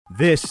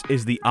This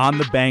is the On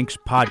the Banks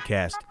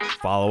podcast.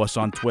 Follow us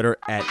on Twitter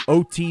at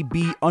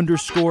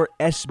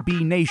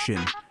OTB_SB Nation.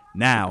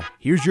 Now,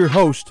 here's your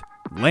host,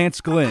 Lance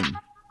Glynn.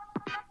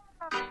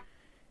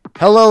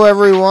 Hello,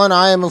 everyone.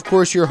 I am, of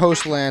course, your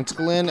host, Lance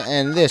Glynn,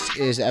 and this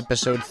is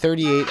episode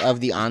 38 of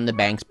the On the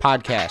Banks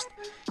podcast.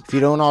 If you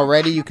don't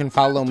already, you can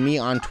follow me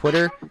on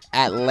Twitter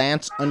at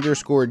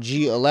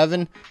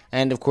Lance_G11,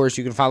 and, of course,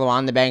 you can follow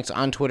On the Banks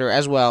on Twitter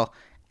as well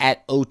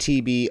at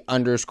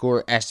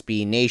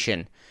OTB_SB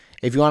Nation.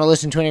 If you want to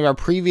listen to any of our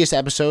previous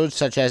episodes,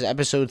 such as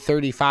episode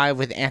 35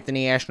 with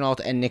Anthony Ashnault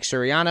and Nick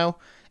Suriano,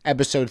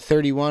 episode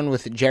 31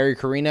 with Jerry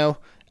Carino,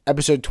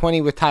 episode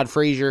 20 with Todd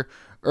Frazier,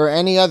 or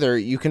any other,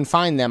 you can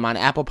find them on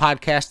Apple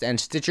Podcast and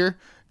Stitcher.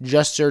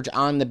 Just search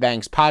On the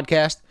Banks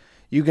Podcast.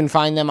 You can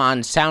find them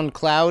on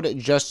SoundCloud.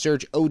 Just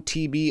search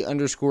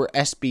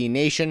OTB_SB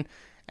Nation.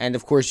 And,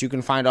 of course, you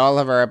can find all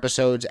of our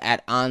episodes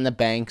at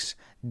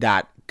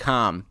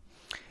onthebanks.com.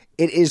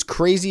 It is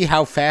crazy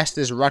how fast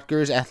this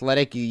Rutgers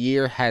athletic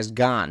year has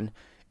gone.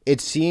 It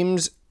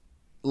seems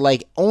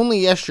like only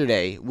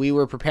yesterday we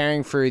were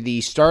preparing for the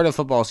start of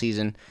football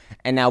season,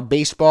 and now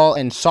baseball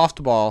and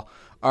softball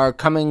are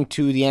coming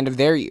to the end of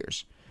their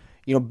years.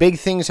 You know, big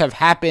things have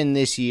happened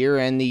this year,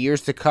 and the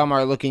years to come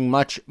are looking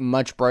much,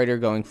 much brighter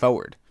going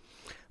forward.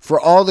 For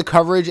all the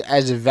coverage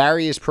as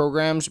various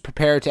programs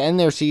prepare to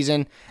end their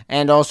season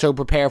and also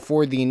prepare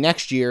for the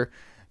next year,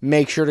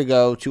 make sure to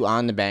go to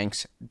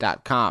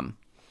onthebanks.com.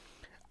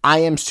 I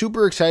am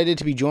super excited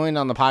to be joined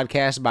on the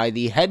podcast by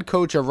the head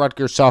coach of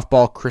Rutgers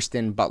softball,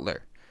 Kristen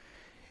Butler.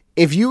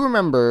 If you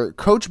remember,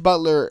 Coach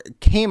Butler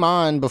came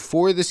on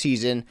before the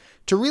season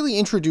to really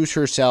introduce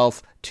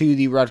herself to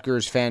the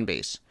Rutgers fan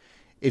base.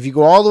 If you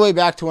go all the way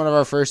back to one of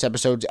our first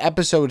episodes,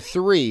 episode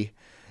 3,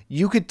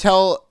 you could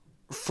tell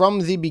from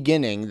the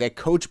beginning that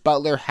Coach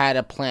Butler had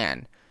a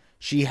plan.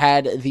 She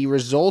had the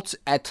results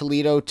at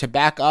Toledo to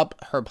back up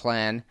her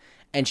plan,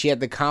 and she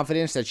had the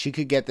confidence that she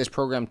could get this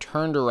program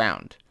turned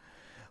around.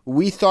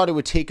 We thought it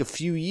would take a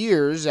few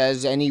years,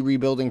 as any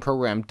rebuilding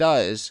program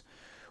does.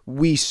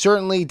 We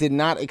certainly did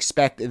not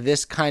expect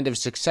this kind of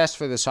success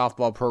for the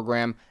softball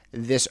program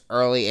this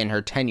early in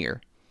her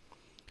tenure.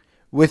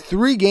 With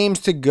 3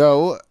 games to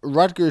go,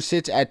 Rutgers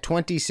sits at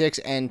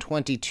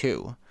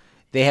 26-22.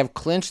 They have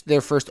clinched their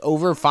first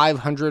over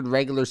 500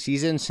 regular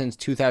season since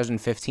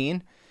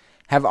 2015,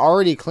 have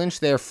already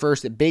clinched their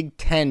first Big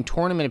Ten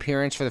tournament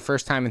appearance for the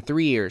first time in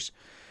 3 years,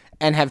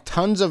 and have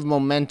tons of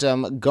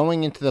momentum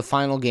going into the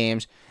final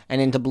games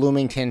and into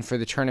Bloomington for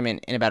the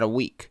tournament in about a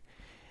week.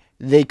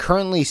 They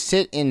currently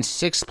sit in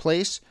 6th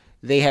place.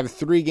 They have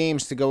 3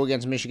 games to go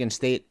against Michigan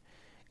State,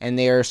 and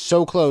they are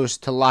so close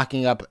to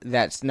locking up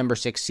that number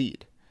 6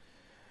 seed.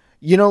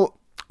 You know,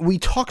 we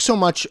talk so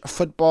much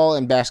football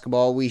and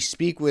basketball. We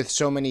speak with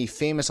so many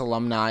famous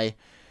alumni.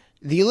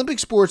 The Olympic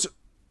sports,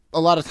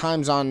 a lot of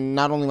times on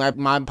not only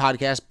my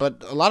podcast,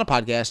 but a lot of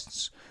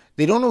podcasts,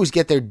 they don't always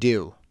get their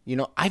due. You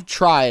know, I've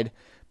tried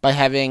by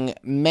having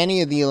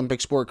many of the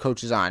Olympic sport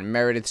coaches on,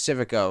 Meredith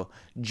Civico,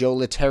 Joe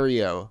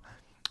Laterio,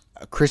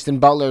 Kristen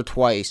Butler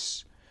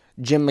twice,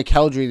 Jim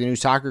McKeldry, the new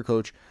soccer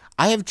coach.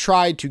 I have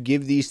tried to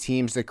give these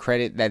teams the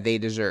credit that they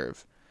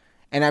deserve.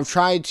 And I've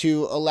tried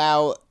to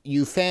allow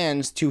you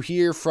fans to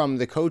hear from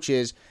the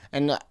coaches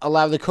and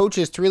allow the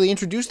coaches to really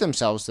introduce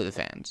themselves to the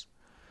fans.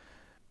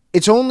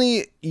 It's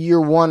only year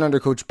 1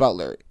 under Coach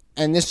Butler,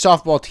 and this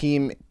softball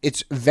team,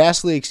 it's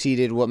vastly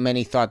exceeded what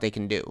many thought they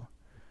can do.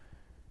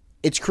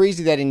 It's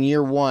crazy that in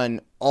year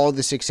 1, all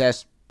the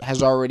success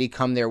has already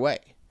come their way.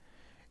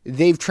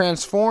 They've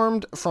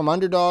transformed from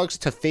underdogs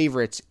to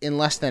favorites in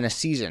less than a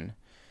season,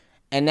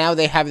 and now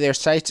they have their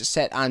sights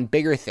set on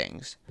bigger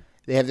things.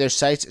 They have their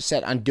sights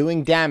set on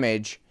doing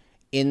damage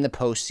in the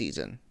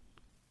postseason.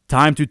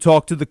 Time to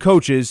talk to the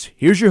coaches.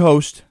 Here's your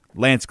host,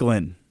 Lance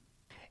Glynn.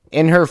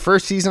 In her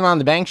first season on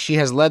the Banks, she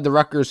has led the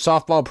Rutgers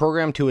softball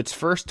program to its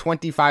first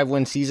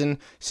 25-win season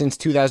since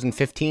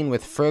 2015,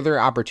 with further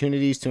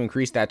opportunities to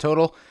increase that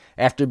total.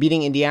 After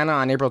beating Indiana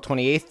on April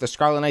 28th, the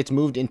Scarlet Knights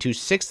moved into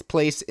 6th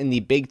place in the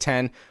Big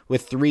Ten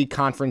with 3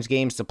 conference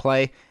games to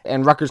play,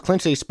 and Rutgers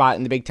clinched a spot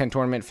in the Big Ten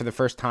tournament for the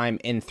first time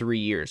in 3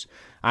 years.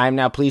 I am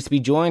now pleased to be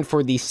joined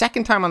for the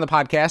second time on the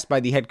podcast by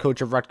the head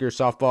coach of Rutgers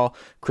softball,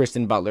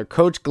 Kristen Butler.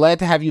 Coach, glad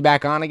to have you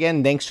back on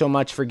again. Thanks so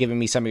much for giving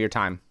me some of your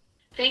time.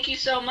 Thank you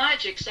so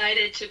much.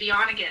 Excited to be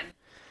on again.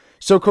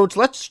 So, Coach,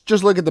 let's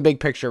just look at the big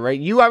picture, right?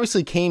 You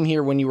obviously came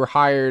here when you were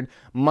hired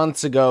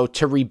months ago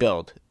to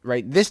rebuild,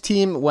 right? This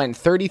team went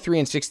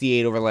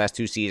 33-68 over the last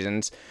 2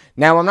 seasons.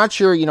 Now, I'm not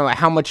sure,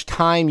 how much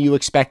time you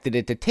expected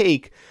it to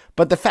take,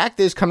 but the fact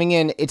is, coming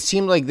in, it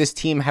seemed like this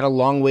team had a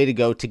long way to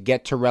go to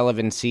get to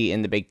relevancy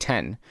in the Big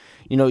Ten.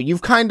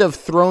 You've kind of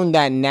thrown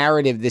that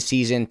narrative this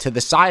season to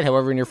the side,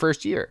 however, in your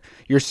first year.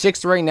 You're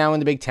 6th right now in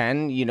the Big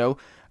Ten,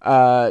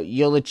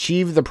 You'll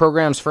achieve the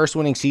program's first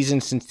winning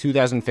season since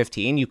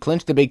 2015. You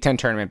clinched the Big Ten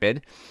tournament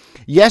bid.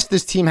 Yes,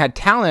 this team had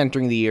talent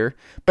entering the year,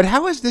 but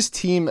how has this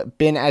team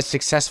been as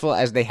successful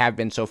as they have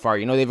been so far?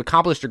 They've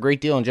accomplished a great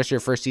deal in just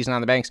your first season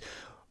on the Banks.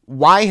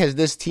 Why has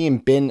this team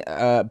been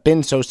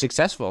so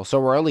successful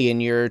so early in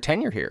your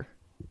tenure here?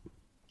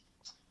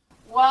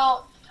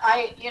 Well,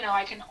 I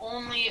can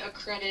only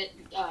accredit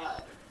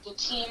the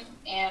team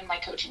and my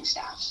coaching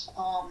staff.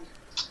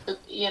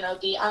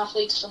 The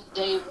athletes from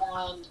day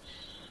one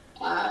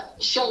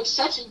showed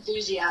such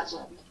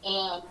enthusiasm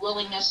and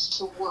willingness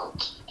to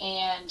work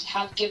and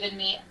have given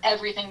me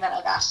everything that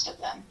I've asked of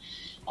them.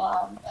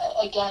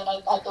 Again,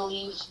 I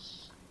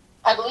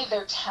believe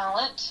their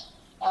talent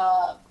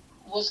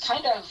was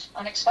kind of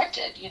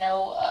unexpected.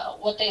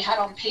 What they had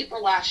on paper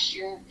last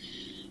year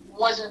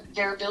wasn't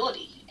their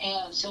ability.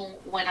 And so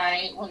when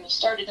we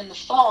started in the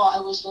fall, I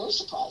was very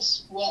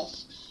surprised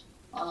with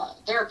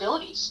their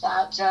abilities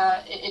that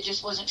it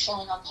just wasn't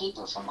showing on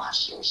paper from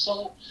last year.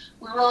 So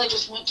we really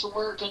just went to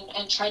work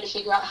and tried to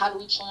figure out how do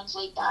we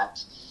translate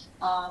that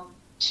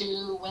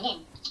to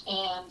winning.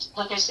 And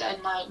like I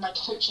said, my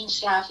coaching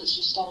staff has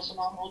just done a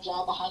phenomenal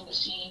job behind the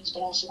scenes,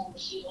 but also on the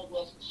field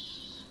with,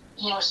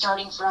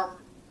 starting from,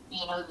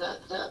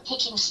 the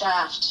pitching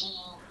staff to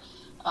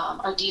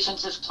our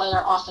defensive play,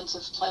 our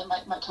offensive play.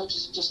 My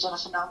coaches have just done a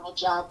phenomenal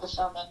job with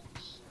them, and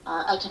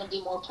I couldn't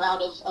be more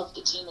proud of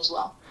the team as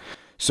well.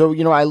 So,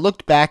 I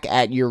looked back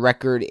at your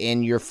record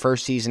in your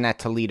first season at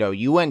Toledo.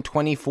 You went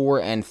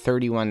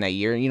 24-31 that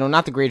year.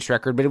 Not the greatest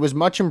record, but it was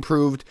much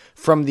improved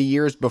from the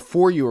years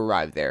before you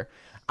arrived there.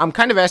 I'm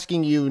kind of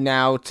asking you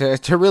now to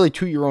really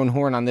toot your own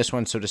horn on this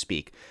one, so to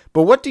speak.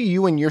 But what do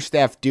you and your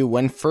staff do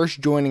when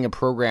first joining a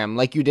program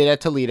like you did at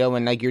Toledo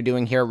and like you're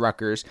doing here at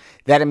Rutgers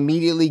that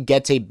immediately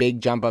gets a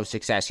big jump of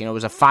success? It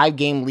was a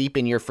 5-game leap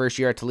in your first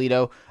year at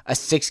Toledo, a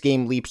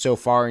 6-game leap so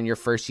far in your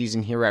first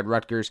season here at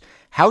Rutgers.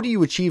 How do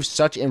you achieve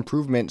such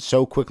improvement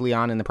so quickly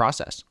on in the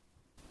process?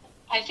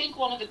 I think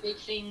one of the big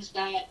things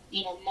that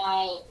we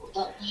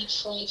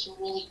try to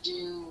really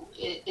do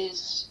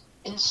is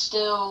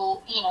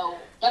instill,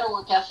 better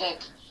work ethic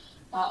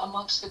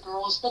amongst the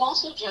girls, but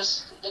also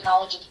just the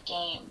knowledge of the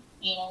game.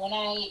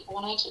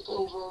 When I took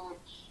over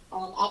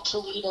at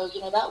Toledo,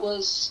 that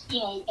was,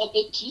 a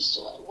big piece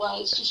to it,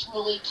 was just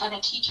really kind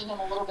of teaching them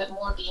a little bit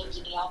more of the ins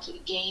and the outs of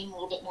the game, a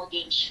little bit more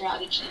game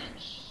strategy,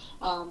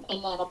 and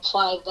then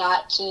apply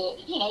that to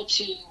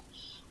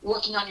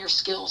working on your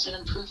skills and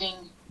improving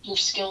your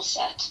skill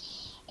set.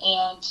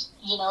 And,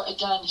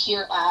 again,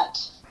 here at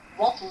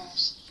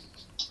Rutgers,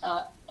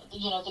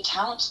 the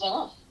talent's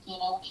there.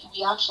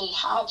 We actually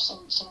have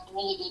some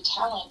really good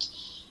talent,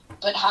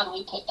 but how do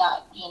we put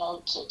that,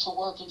 to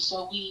work? And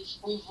so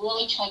we've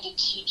really tried to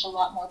teach a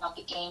lot more about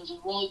the games.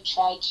 We've really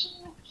tried to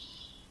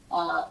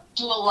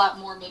do a lot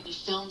more maybe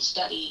film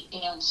study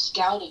and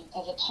scouting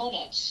of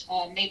opponents,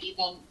 maybe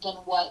than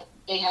what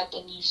they had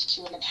been used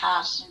to in the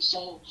past. And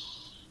so,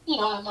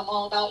 I'm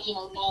all about,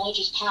 knowledge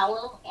is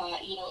power,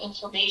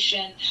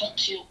 information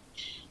helps you.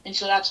 And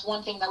so that's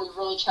one thing that we've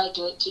really tried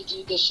to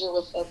do this year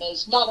with them,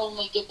 is not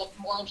only give them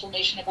more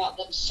information about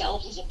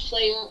themselves as a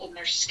player and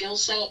their skill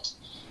set,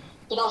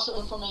 but also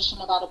information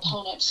about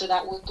opponents so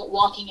that we're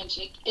walking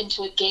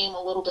into a game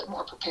a little bit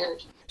more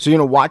prepared.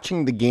 So,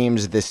 watching the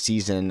games this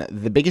season,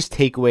 the biggest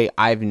takeaway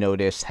I've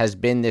noticed has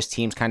been this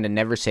team's kind of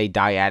never say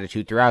die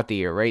attitude throughout the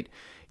year, right?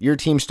 Your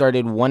team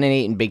started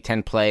 1-8 in Big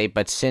Ten play,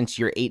 but since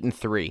you're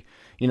 8-3.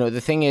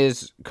 The thing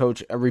is,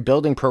 Coach, a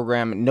rebuilding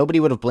program, nobody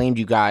would have blamed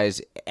you guys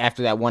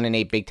after that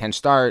 1-8 Big Ten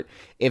start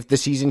if the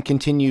season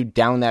continued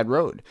down that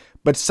road.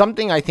 But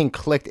something I think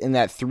clicked in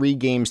that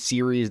 3-game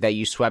series that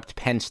you swept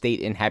Penn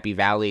State in Happy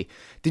Valley.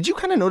 Did you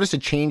kind of notice a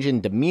change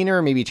in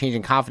demeanor, maybe a change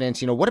in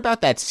confidence? What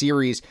about that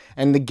series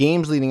and the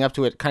games leading up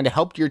to it kind of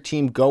helped your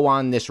team go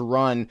on this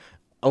run,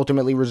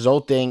 ultimately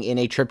resulting in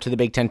a trip to the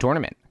Big Ten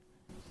tournament?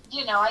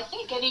 I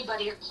think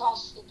anybody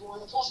across the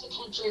board, across the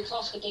country,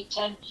 across the Big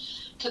Ten,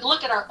 could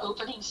look at our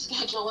opening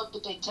schedule of the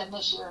Big Ten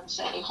this year and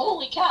say,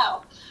 holy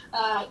cow,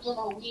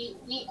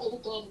 we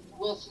opened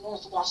with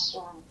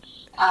Northwestern,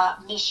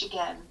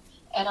 Michigan,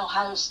 and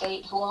Ohio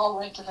State, who are all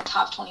ranked in the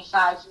top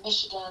 25.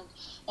 Michigan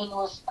and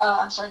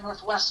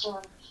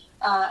Northwestern,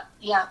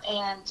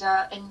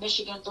 and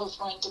Michigan both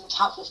ranked in the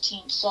top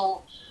 15.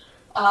 So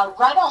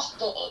right off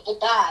the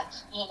bat,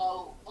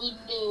 we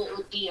knew it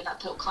would be an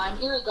uphill climb,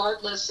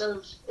 regardless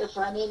of if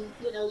I'm in,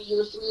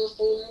 year 3 or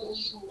 4 or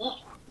year 1.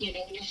 When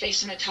you're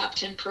facing a top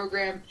 10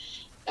 program,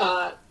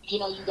 you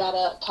got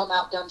to come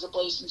out guns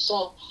a-blazing.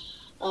 So,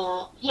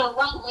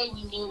 right away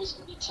we knew it was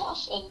going to be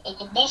tough. And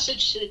the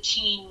message to the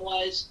team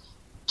was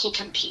to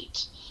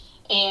compete.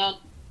 And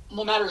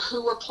no matter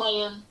who we're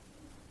playing,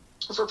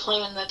 if we're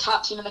playing the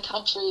top team in the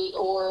country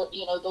or,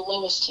 the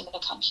lowest team in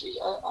the country,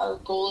 our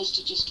goal is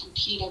to just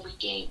compete every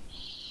game.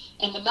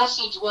 And the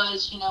message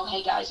was,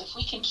 hey guys, if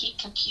we can keep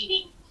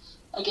competing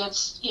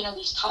against,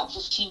 these top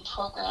 15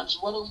 programs,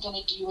 what are we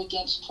going to do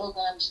against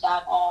programs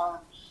that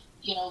are,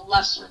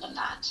 lesser than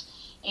that?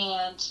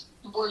 And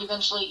we're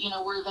eventually going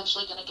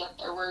to get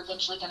there. We're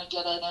eventually going to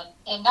get it.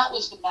 And that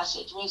was the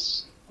message,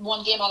 was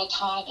one game at a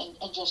time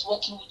and just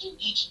what can we do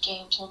each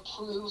game to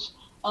improve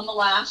on the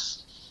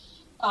last.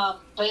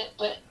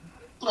 But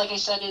like I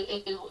said,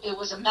 it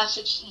was a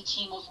message to the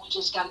team of we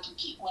just got to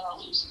compete, win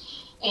or lose.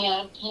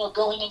 And,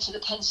 going into the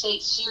Penn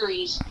State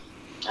series,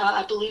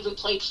 I believe we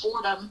played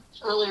Fordham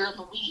earlier in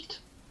the week.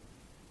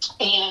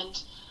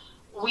 And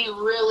we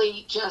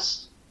really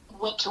just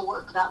went to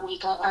work that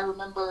week. I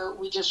remember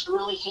we just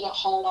really hit it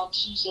hard on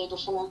Tuesday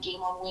before our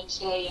game on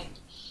Wednesday, and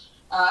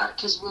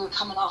because we were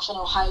coming off an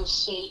Ohio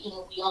State,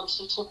 we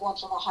obviously took one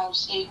from Ohio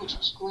State, which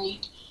was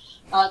great.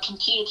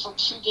 Competed for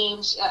 2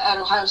 games at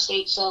Ohio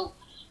State, so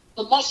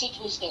the message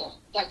was there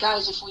that,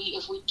 guys, if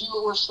we do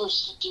what we're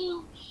supposed to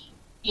do,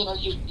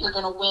 you're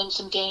going to win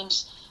some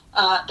games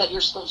that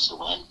you're supposed to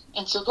win.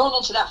 And so going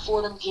into that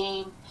Fordham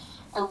game,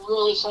 I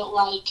really felt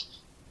like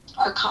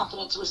our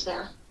confidence was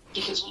there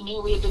because we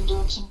knew we had been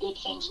doing some good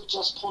things. We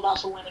just pulled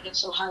off a win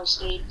against Ohio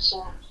State.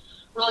 So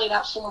really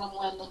that Fordham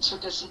win then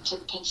took us into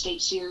the Penn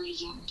State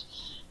series, and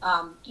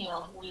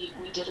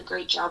we did a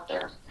great job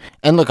there.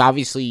 And look,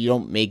 obviously you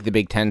don't make the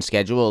Big Ten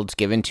schedule, it's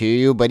given to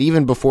you, but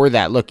even before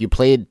that, look, you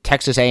played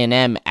Texas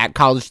A&M at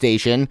College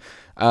Station.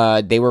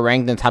 They were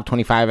ranked in the top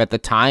 25 at the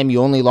time.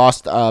 You only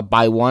lost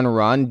by 1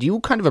 run. Do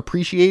you kind of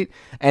appreciate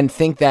and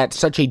think that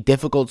such a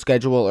difficult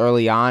schedule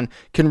early on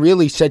can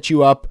really set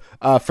you up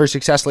for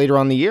success later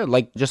on in the year,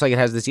 just like it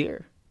has this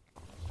year?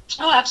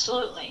 Oh,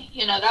 absolutely.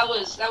 That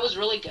was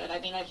really good. I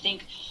mean, I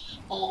think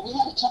we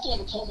had a couple of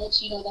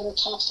opponents, that were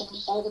top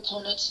 75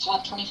 opponents,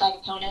 top 25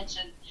 opponents,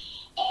 and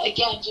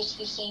again, just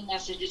the same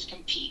message is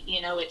compete.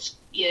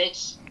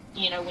 It's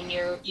when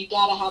you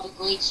got to have a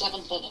great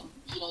 7th inning.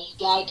 You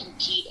got to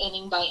compete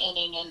inning by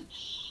inning,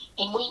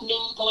 and we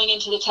knew going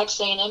into the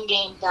Texas A&M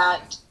game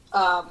that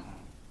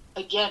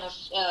again,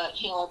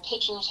 if our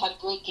pitchers had a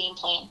great game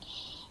plan,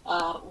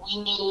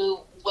 we knew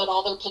what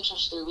all their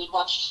pitchers threw. We'd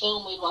watched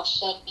film, we'd watched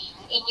stuff,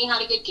 and we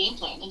had a good game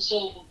plan. And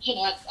so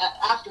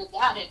after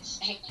that, it's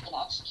hey, we can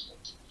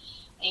execute.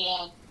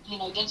 And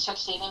against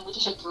Texas A&M, we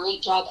did a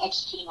great job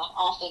executing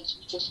on offense.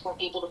 We just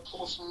weren't able to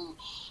pull through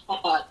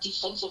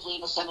defensively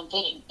in the 7th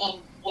inning.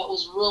 And what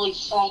was really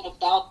fun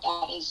about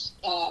that is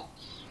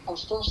our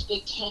first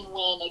Big Ten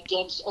win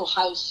against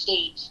Ohio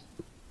State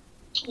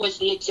was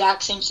the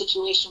exact same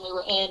situation we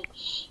were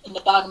in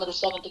the bottom of the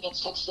 7th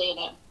against Texas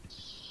A&M.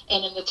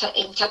 And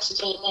in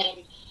Texas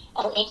A&M,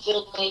 our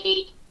infield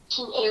made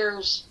 2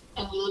 errors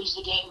and we lose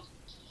the game.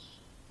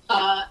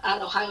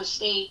 At Ohio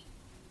State,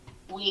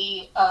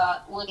 we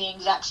were the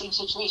exact same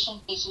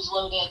situation, bases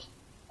loaded,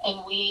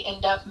 and we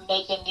end up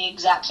making the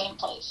exact same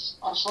plays.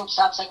 Our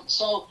shortstop second.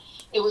 So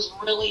it was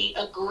really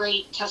a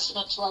great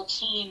testament to our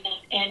team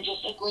and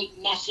just a great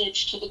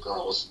message to the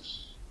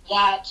girls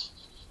that,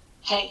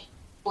 hey,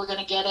 we're going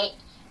to get it.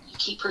 You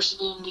keep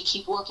persevering, we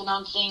keep working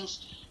on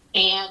things,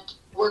 and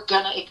we're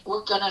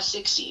gonna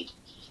succeed.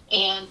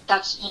 And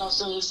that's,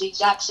 so it was the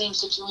exact same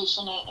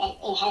situation at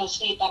Ohio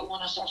State that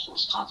won us our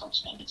first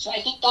conference win. So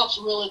I think that's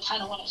really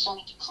kind of when it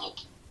started to click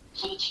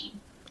for the team.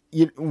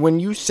 When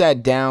you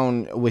sat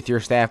down with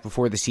your staff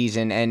before the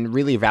season and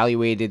really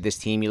evaluated this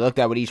team, you looked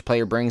at what each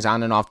player brings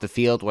on and off the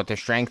field, what their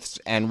strengths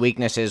and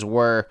weaknesses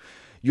were.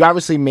 You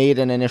obviously made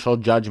an initial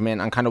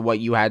judgment on kind of what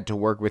you had to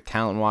work with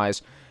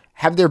talent-wise.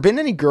 Have there been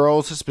any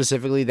girls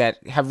specifically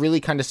that have really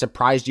kind of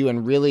surprised you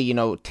and really,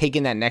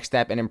 taken that next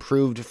step and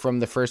improved from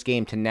the first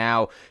game to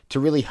now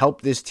to really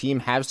help this team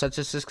have such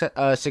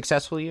a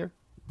successful year?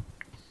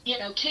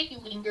 Katie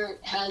Winger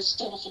has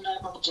done a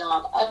phenomenal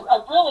job.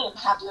 I really am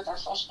happy with our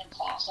freshman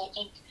class. I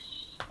think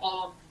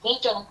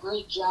they've done a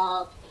great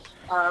job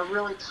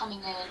really coming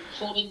in,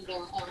 holding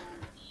their own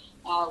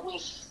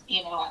with,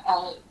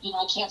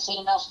 I can't say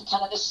enough, the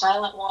kind of the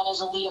silent one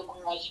is Aaliyah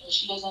Murray.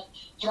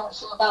 You don't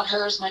feel about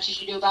her as much as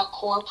you do about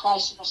Cora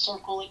Price in the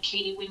circle and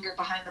Katie Winger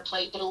behind the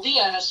plate. But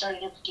Aaliyah has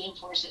started every game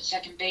for us at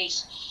second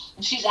base,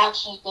 and she's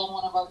actually been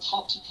one of our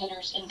top 2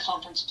 hitters in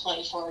conference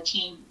play for our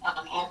team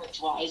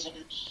average-wise.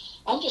 And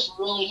I'm just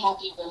really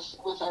happy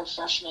with our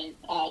freshmen,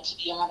 to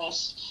be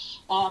honest.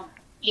 And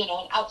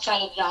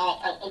outside of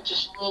that, I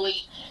just really,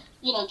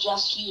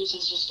 Jess Hughes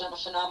has just done a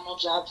phenomenal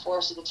job for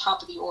us at the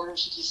top of the order.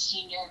 She's a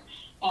senior.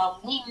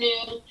 We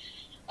knew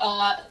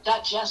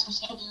that Jess was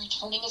going to be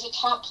returning as a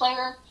top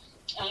player,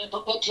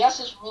 but what Jess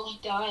has really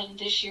done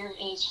this year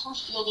is her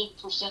fielding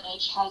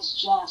percentage has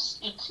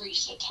just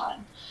increased a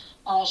ton.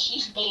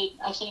 She's made,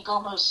 I think,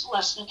 almost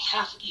less than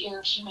half of the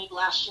errors she made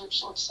last year at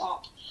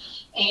shortstop.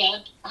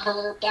 And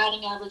her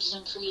batting average has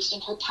increased,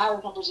 and her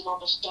power numbers have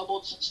almost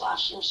doubled since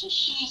last year. So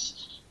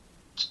she's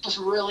just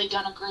really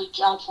done a great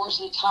job for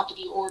us at the top of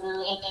the order.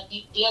 And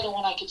then the other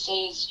one I could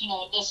say is,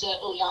 Nissa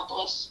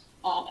Iliopoulos.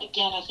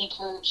 Again, I think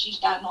she's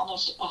batting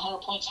almost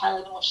 100 points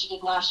higher than what she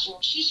did last year.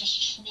 And she's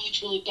just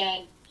truly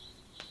been,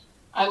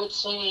 I would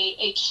say,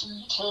 a true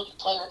utility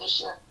player this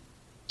year.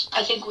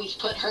 I think we've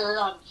put her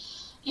on,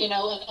 in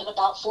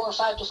about 4 or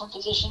 5 different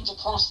positions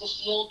across the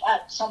field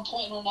at some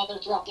point or another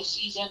throughout the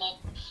season.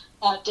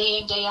 And day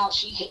in, day out,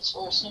 she hits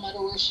for us no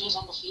matter where she is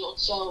on the field.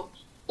 So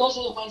those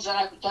are the ones that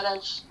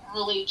I've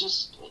really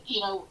just,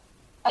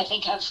 I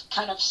think have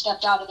kind of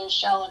stepped out of their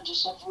shell and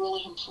just have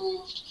really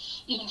improved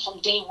even from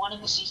day one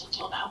in the season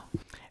till now.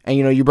 And,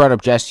 you brought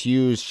up Jess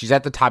Hughes. She's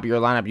at the top of your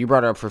lineup. You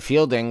brought her up for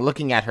fielding.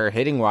 Looking at her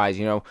hitting-wise,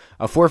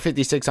 a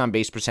 456 on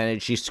base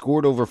percentage. She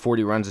scored over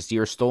 40 runs this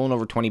year, stolen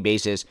over 20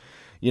 bases.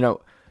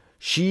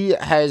 She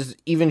has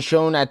even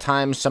shown at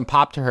times some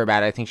pop to her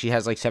bat. I think she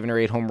has like 7 or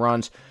 8 home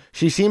runs.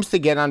 She seems to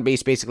get on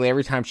base basically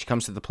every time she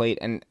comes to the plate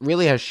and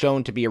really has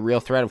shown to be a real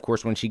threat, of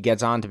course, when she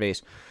gets onto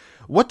base.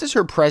 What does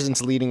her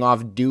presence leading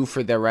off do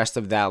for the rest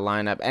of that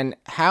lineup? And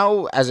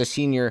how, as a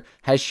senior,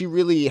 has she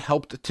really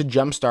helped to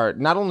jumpstart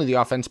not only the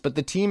offense, but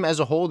the team as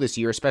a whole this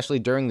year, especially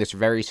during this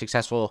very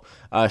successful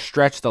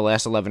stretch, the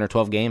last 11 or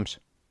 12 games?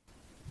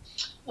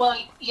 Well,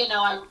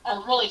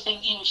 I really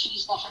think,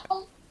 she's the heart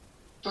of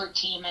her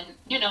team. And,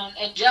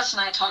 and Jess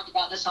and I talked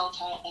about this all the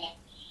time. And,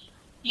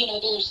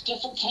 there's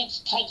different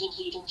kinds of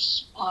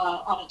leaders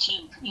on a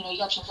team. You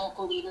got your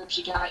vocal leaders,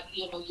 you got,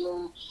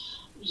 your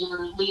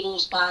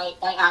leaders by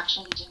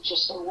actions and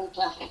just their work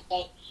ethic.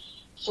 But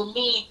for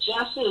me,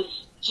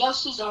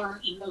 Jess is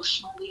our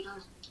emotional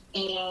leader.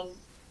 And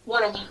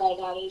what I mean by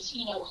that is,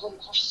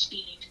 her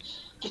speed,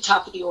 the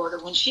top of the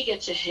order. When she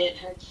gets a hit,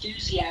 her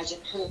enthusiasm,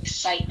 her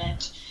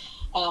excitement,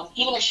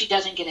 even if she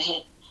doesn't get a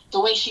hit, the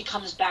way she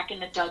comes back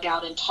in the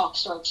dugout and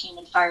talks to our team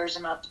and fires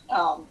them up,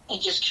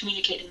 and just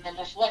communicating them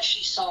with what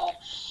she saw.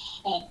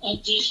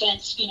 And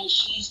defense,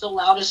 she's the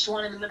loudest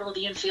one in the middle of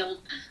the infield,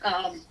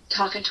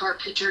 talking to our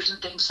pitchers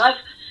and things. So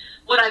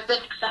what I've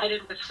been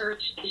excited with her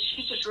is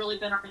she's just really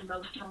been our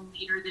emotional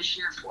leader this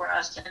year for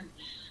us, and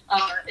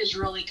is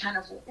really kind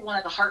of one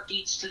of the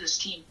heartbeats to this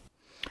team.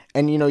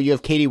 And, you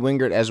have Katie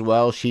Wingert as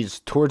well. She's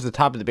towards the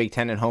top of the Big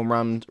Ten in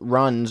home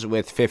runs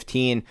with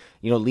 15,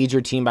 leads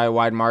your team by a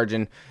wide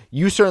margin.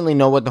 You certainly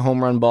know what the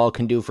home run ball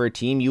can do for a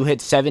team. You hit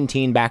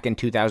 17 back in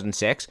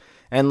 2006.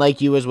 And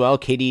like you as well,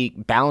 Katie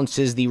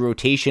balances the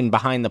rotation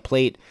behind the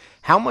plate.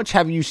 How much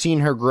have you seen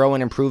her grow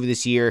and improve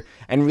this year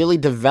and really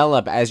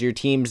develop as your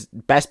team's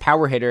best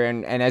power hitter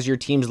and as your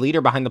team's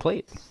leader behind the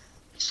plate?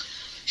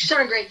 She's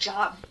done a great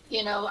job.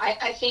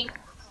 I think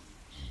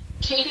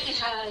Katie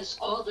has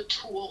all the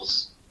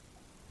tools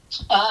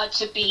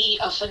to be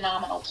a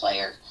phenomenal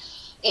player.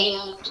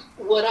 And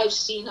what I've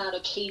seen out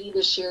of Katie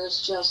this year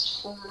is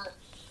just her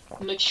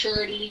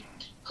maturity,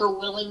 her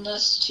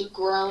willingness to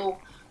grow,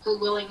 her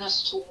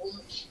willingness to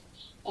work.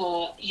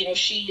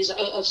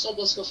 I've said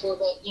this before,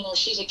 but,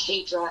 she's a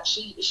cage rat.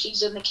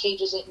 She's in the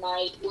cages at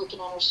night working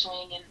on her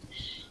swing,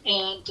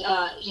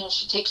 and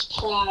she takes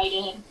pride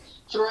in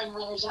throwing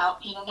runners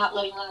out, not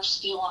letting runners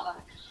steal on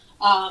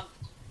her.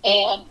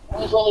 And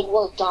we've really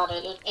worked on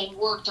it and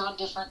worked on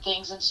different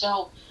things. And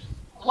so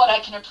what I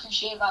can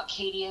appreciate about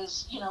Katie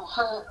is,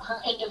 her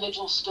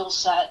individual skill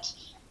set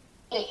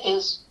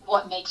is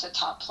what makes a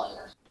top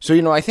player.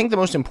 So, I think the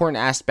most important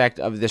aspect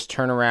of this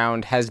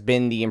turnaround has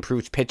been the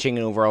improved pitching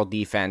and overall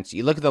defense.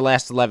 You look at the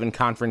last 11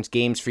 conference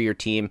games for your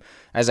team,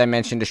 as I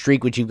mentioned, a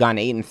streak which you've gone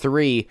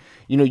 8-3.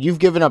 You've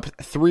given up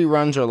 3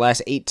 runs or less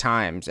 8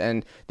 times.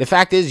 And the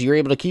fact is you're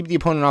able to keep the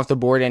opponent off the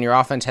board and your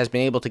offense has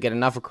been able to get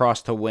enough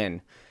across to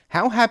win.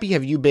 How happy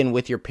have you been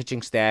with your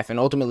pitching staff and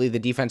ultimately the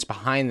defense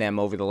behind them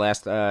over the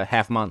last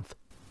half month?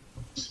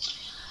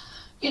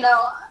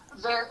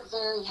 Very,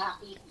 very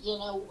happy.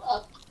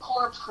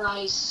 Cora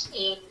Price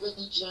and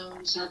Whitney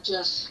Jones have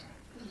just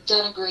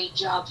done a great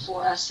job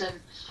for us,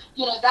 and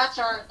that's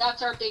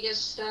our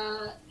biggest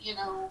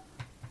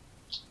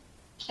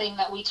thing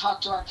that we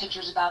talk to our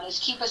pitchers about is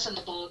keep us in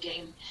the ball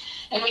game,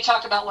 and we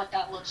talk about what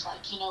that looks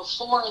like.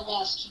 4 or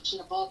less keeps you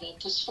in a ball game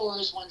because 4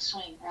 is one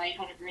swing, right,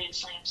 on a grand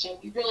slam. So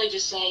we really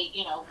just say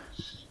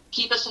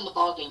keep us in the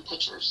ball game,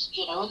 pitchers.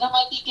 And there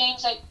might be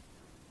games that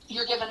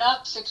you're giving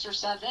up 6 or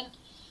 7.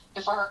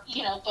 If our, if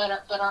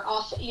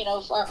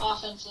our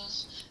offense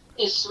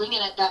is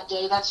swinging it that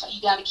day, that's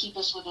you got to keep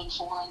us within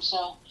 4. And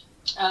so,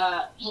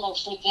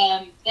 for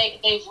them,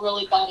 they've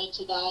really bought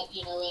into that,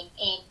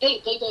 and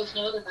they both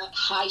know they're not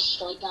high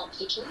strikeout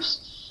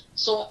pitchers.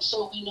 So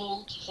we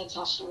know defense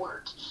has to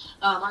work.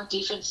 Our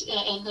defense,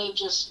 and they've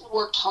just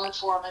worked hard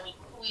for them. I mean,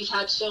 we've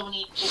had so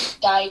many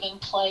just diving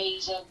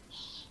plays and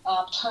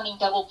turning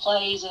double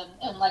plays and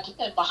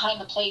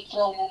behind the plate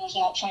throwing runners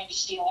out trying to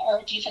steal.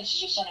 Our defense has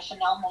just done a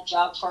phenomenal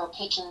job for our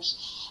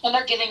pitchers, and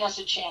they're giving us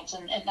a chance,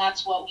 and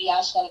that's what we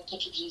ask out of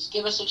pitchers is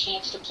give us a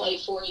chance to play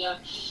for you,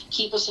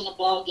 keep us in a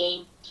ball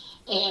game.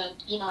 And,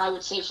 I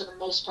would say for the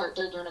most part,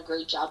 they're doing a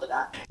great job of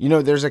that.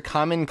 There's a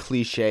common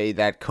cliche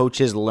that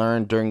coaches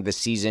learn during the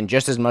season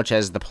just as much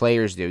as the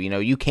players do.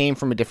 You came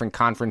from a different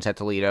conference at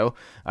Toledo.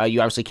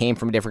 You obviously came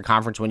from a different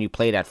conference when you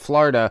played at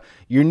Florida.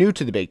 You're new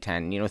to the Big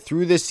Ten.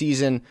 Through this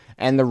season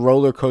and the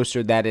roller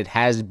coaster that it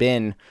has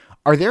been,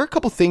 are there a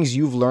couple things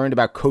you've learned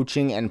about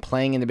coaching and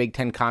playing in the Big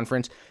Ten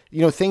Conference?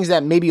 Things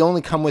that maybe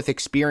only come with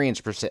experience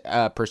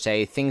per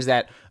se, things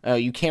that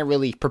you can't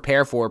really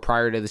prepare for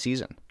prior to the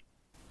season?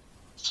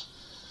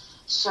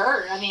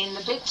 Sure. I mean,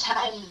 the Big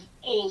Ten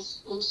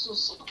is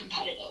just so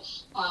competitive.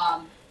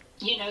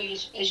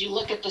 As you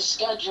look at the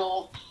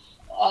schedule,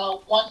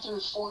 1 through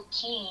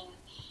 14,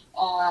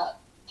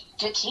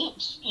 good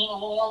teams.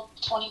 All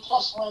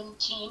 20-plus win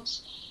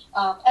teams.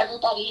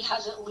 Everybody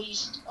has at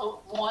least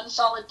one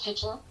solid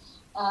pitcher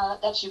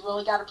that you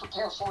really got to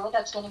prepare for.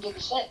 That's going to give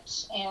you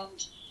fits,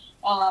 and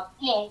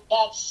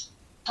that's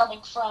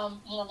coming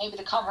from maybe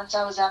the conference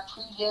I was at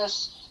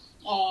previous.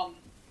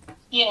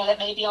 That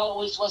maybe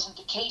always wasn't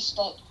the case,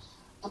 but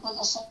the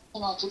biggest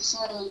thing I could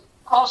say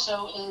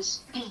also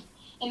is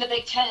in the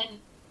Big Ten,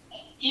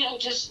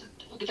 just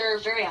they're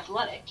very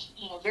athletic.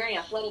 Very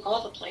athletic.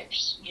 All the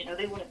players.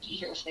 They wouldn't be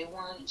here if they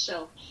weren't.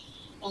 So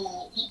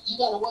you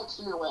got to work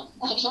for your win.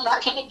 You're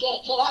not going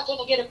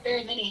to get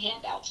very many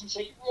handouts, and so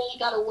you really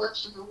got to work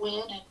for your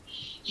win. And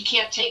you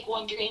can't take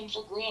one game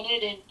for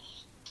granted.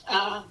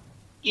 And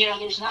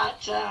there's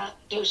not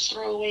those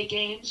throwaway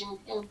games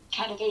or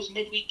kind of those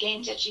midweek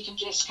games that you can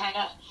just kind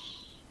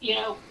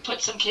of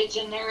put some kids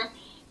in there.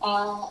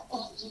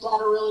 You got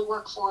to really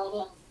work for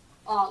it.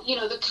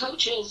 And the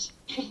coaches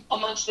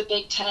amongst the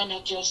Big Ten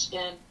have just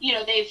been,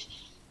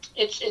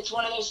 it's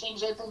one of those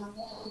things. They've been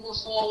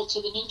wonderful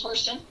to the new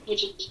person,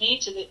 which is me,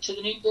 to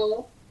the new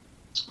girl.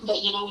 But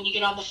when you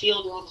get on the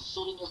field, you're on the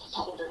field and your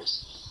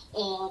competitors,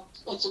 and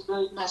it's a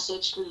great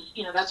message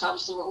because that's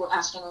obviously what we're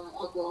asking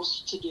our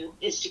girls to do,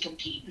 is to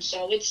compete. And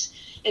so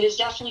it has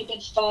definitely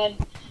been fun.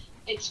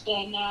 It's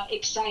been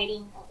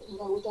exciting. We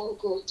got a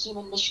great team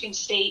in Michigan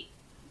State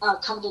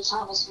coming to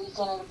town this weekend.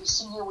 It'll be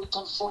senior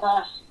weekend for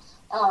us.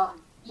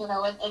 And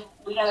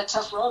we got a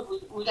tough road.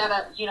 We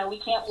got we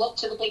can't look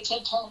to the Big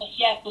Ten tournament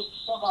yet, but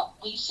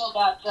we still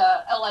got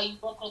LIU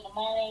Brooklyn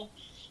tomorrow,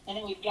 and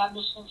then we've got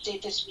Michigan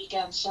State this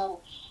weekend.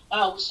 So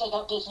we still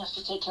got business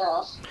to take care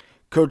of.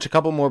 Coach, a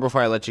couple more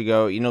before I let you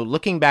go.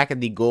 Looking back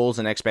at the goals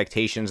and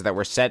expectations that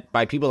were set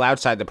by people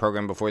outside the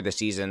program before the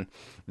season,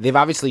 they've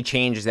obviously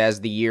changed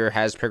as the year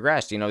has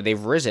progressed.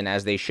 They've risen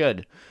as they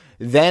should.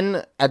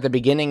 Then at the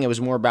beginning, it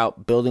was more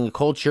about building a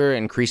culture,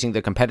 increasing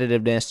the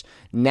competitiveness.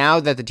 Now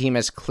that the team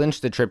has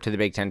clinched the trip to the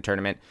Big Ten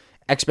tournament,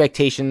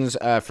 expectations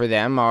for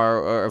them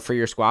or for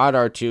your squad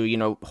are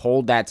to,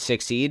 hold that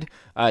 6th seed,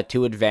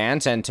 to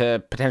advance and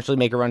to potentially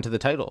make a run to the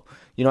title.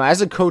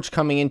 As a coach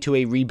coming into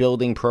a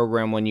rebuilding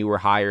program when you were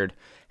hired,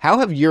 how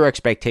have your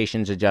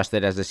expectations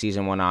adjusted as the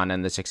season went on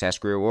and the success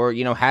grew? Or,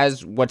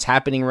 has what's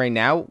happening right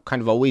now kind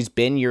of always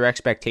been your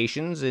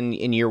expectations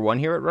in year one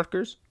here at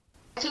Rutgers?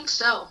 I think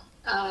so.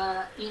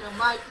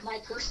 My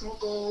personal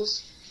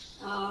goals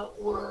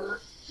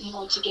were,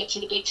 to get to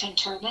the Big Ten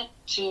tournament,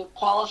 to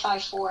qualify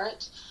for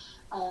it,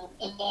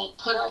 and then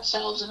put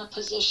ourselves in a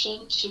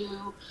position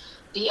to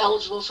be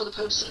eligible for the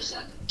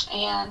postseason.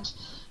 And,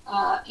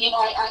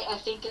 I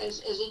think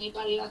as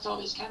anybody, that's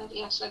always kind of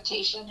the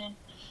expectation.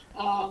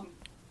 And,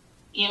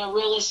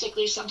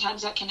 realistically,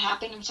 sometimes that can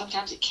happen and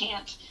sometimes it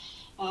can't.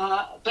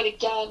 But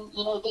again,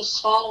 this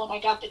fall when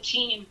I got the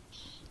team,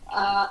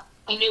 I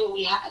knew what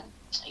we had.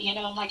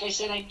 And like I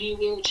said, I knew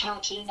we were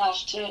talented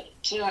enough to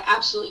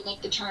absolutely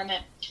make the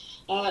tournament.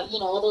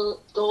 Other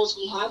goals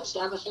we have is to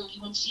have a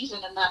 30-win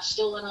season, and that's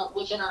still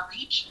within our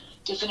reach.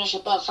 To finish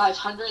above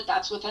 500,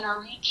 that's within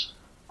our reach.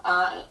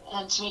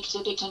 And to make it to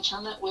the Big Ten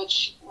tournament,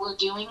 which we're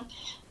doing.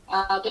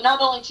 But not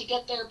only to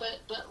get there,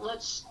 but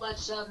let's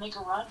make a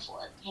run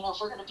for it.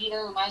 If we're going to be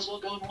there, we might as well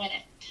go and win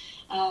it.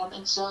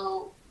 And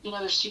so,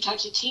 there's two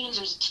types of teams.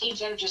 There's teams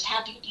that are just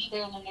happy to be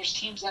there, and then there's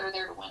teams that are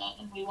there to win it.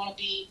 And we want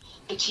to be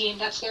the team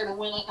that's there to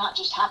win it, not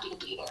just happy to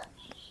be there.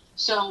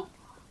 So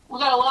we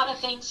got a lot of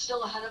things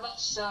still ahead of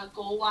us,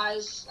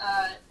 goal-wise,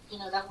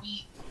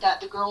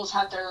 that the girls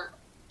have their,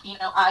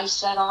 eyes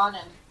set on,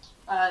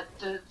 and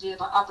the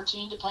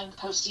opportunity to play in the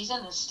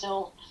postseason is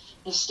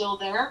still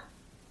there,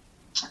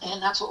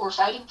 and that's what we're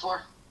fighting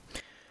for.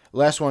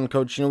 Last one,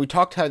 Coach. We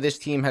talked how this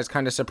team has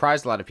kind of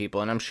surprised a lot of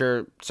people, and I'm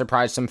sure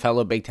surprised some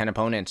fellow Big Ten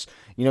opponents.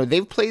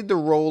 They've played the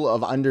role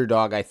of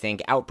underdog, I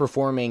think,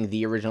 outperforming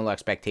the original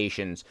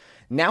expectations.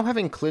 Now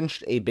having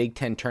clinched a Big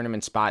Ten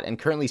tournament spot and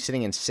currently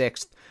sitting in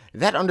 6th,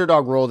 that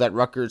underdog role that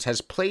Rutgers has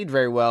played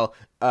very well,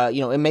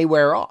 it may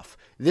wear off.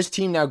 This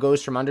team now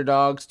goes from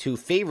underdogs to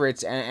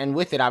favorites, and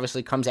with it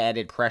obviously comes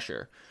added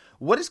pressure.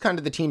 What is kind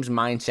of the team's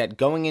mindset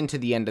going into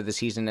the end of the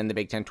season and the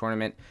Big Ten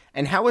tournament?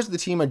 And how has the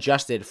team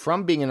adjusted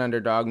from being an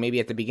underdog, maybe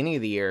at the beginning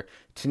of the year,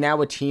 to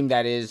now a team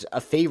that is a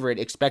favorite,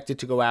 expected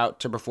to go out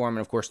to perform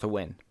and, of course, to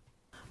win?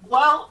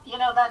 Well,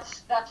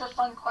 that's a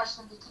fun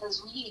question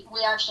because we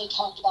actually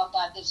talked about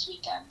that this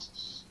weekend.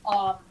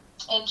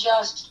 And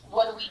just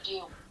what do we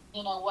do?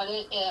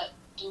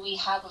 Do we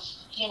have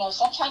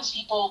sometimes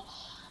people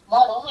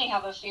not only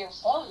have a fear of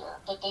failure,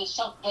 but they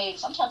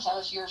sometimes have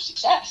a fear of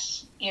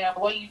success.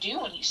 What do you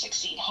do when you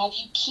succeed? How do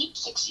you keep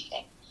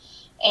succeeding?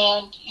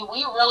 And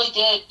we really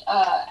did,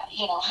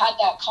 had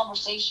that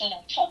conversation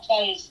and talked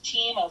about it as a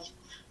team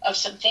of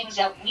some things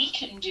that we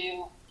can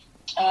do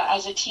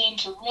as a team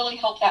to really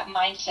help that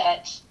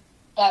mindset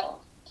better,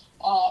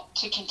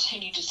 to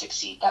continue to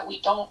succeed, that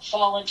we don't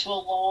fall into a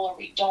lull or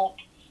we don't,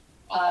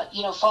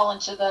 fall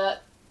into the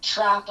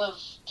trap of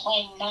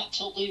playing not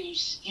to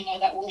lose,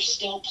 that we're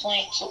still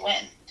playing to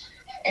win.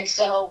 And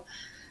so,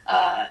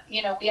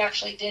 we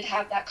actually did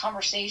have that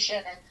conversation.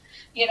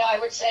 And, I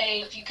would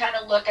say if you kind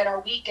of look at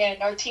our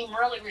weekend, our team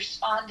really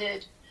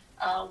responded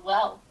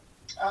well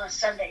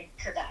Sunday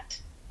to that.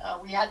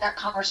 We had that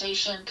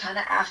conversation kind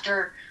of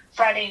after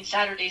Friday and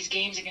Saturday's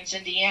games against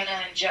Indiana,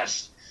 and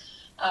just,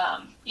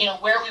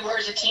 where we were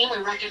as a team. We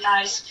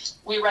recognized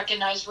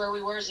where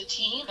we were as a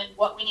team and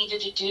what we needed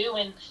to do,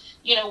 and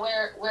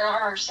where are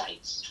our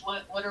sights?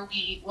 What are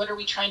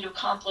we trying to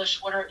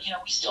accomplish? We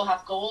still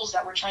have goals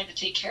that we're trying to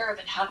take care of,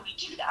 and how do we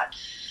do that?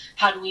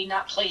 how do we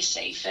not play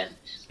safe? And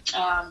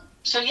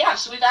so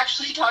we've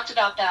actually talked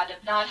about that, of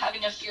not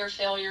having a fear of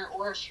failure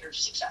or a fear of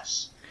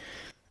success.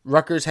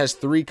 Rutgers has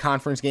 3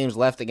 conference games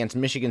left against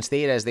Michigan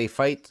State as they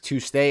fight to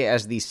stay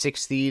as the 6th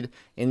seed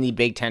in the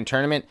Big Ten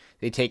tournament.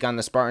 They take on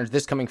the Spartans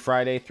this coming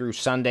Friday through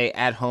Sunday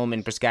at home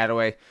in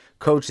Piscataway.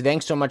 Coach,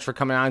 thanks so much for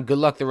coming on. Good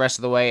luck the rest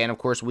of the way. And, of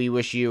course, we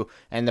wish you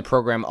and the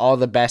program all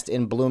the best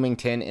in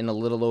Bloomington in a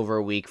little over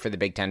a week for the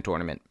Big Ten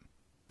tournament.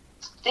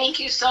 Thank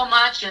you so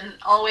much, and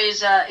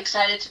always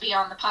excited to be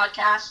on the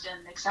podcast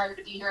and excited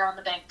to be here on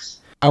the banks.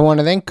 I want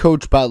to thank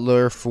Coach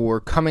Butler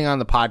for coming on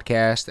the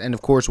podcast and,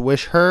 of course,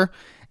 wish her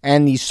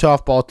and the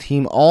softball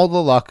team all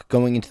the luck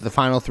going into the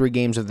final 3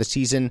 games of the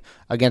season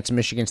against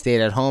Michigan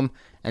State at home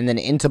and then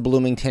into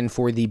Bloomington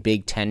for the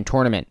Big Ten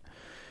tournament.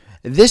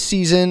 This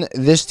season,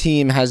 this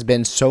team has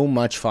been so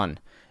much fun.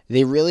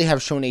 They really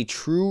have shown a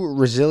true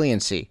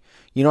resiliency.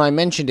 You know, I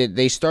mentioned it.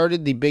 They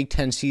started the Big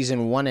Ten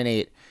season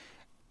 1-8.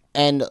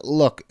 And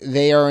look,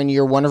 they are in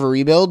year 1 of a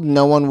rebuild.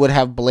 No one would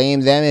have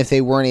blamed them if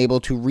they weren't able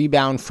to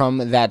rebound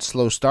from that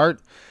slow start.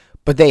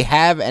 But they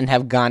have and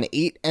have gone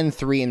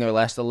 8-3 in their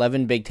last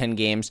 11 Big Ten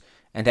games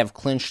and have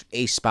clinched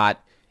a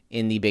spot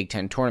in the Big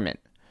Ten tournament.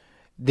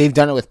 They've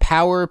done it with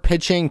power,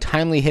 pitching,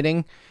 timely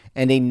hitting,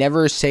 and a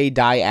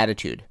never-say-die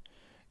attitude.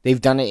 They've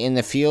done it in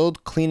the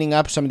field, cleaning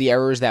up some of the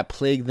errors that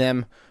plagued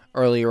them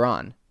earlier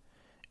on.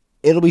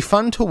 It'll be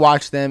fun to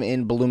watch them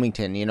in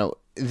Bloomington. You know,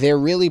 they're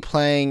really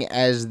playing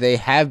as they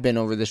have been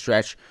over the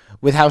stretch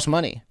with house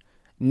money.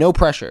 No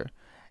pressure.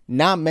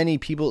 Not many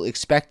people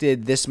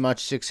expected this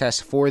much success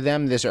for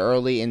them this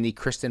early in the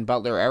Kristen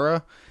Butler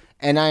era,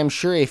 and I am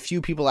sure a few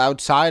people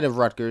outside of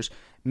Rutgers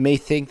may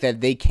think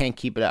that they can't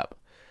keep it up.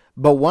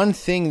 But one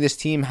thing this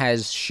team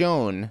has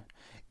shown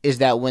is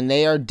that when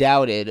they are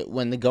doubted,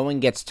 when the going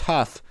gets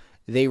tough,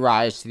 they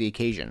rise to the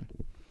occasion.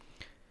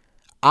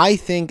 I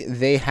think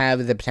they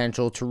have the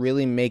potential to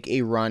really make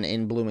a run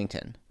in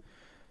Bloomington.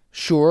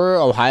 Sure,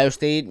 Ohio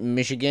State,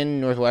 Michigan,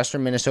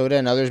 Northwestern, Minnesota,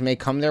 and others may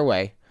come their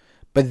way,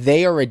 but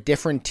they are a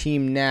different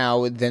team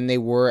now than they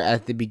were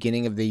at the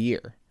beginning of the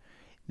year.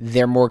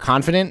 They're more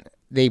confident.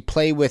 They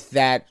play with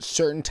that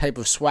certain type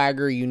of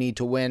swagger you need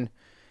to win,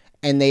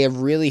 and they have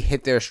really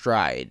hit their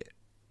stride.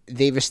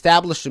 They've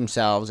established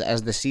themselves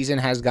as the season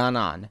has gone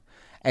on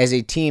as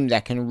a team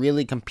that can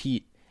really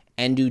compete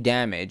and do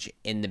damage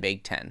in the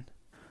Big Ten.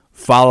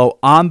 Follow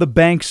On the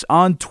Banks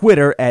on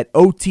Twitter at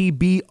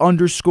OTB_SB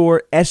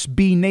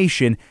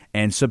Nation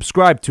and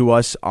subscribe to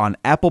us on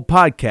Apple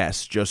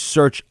Podcasts. Just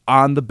search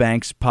On the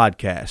Banks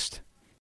Podcast.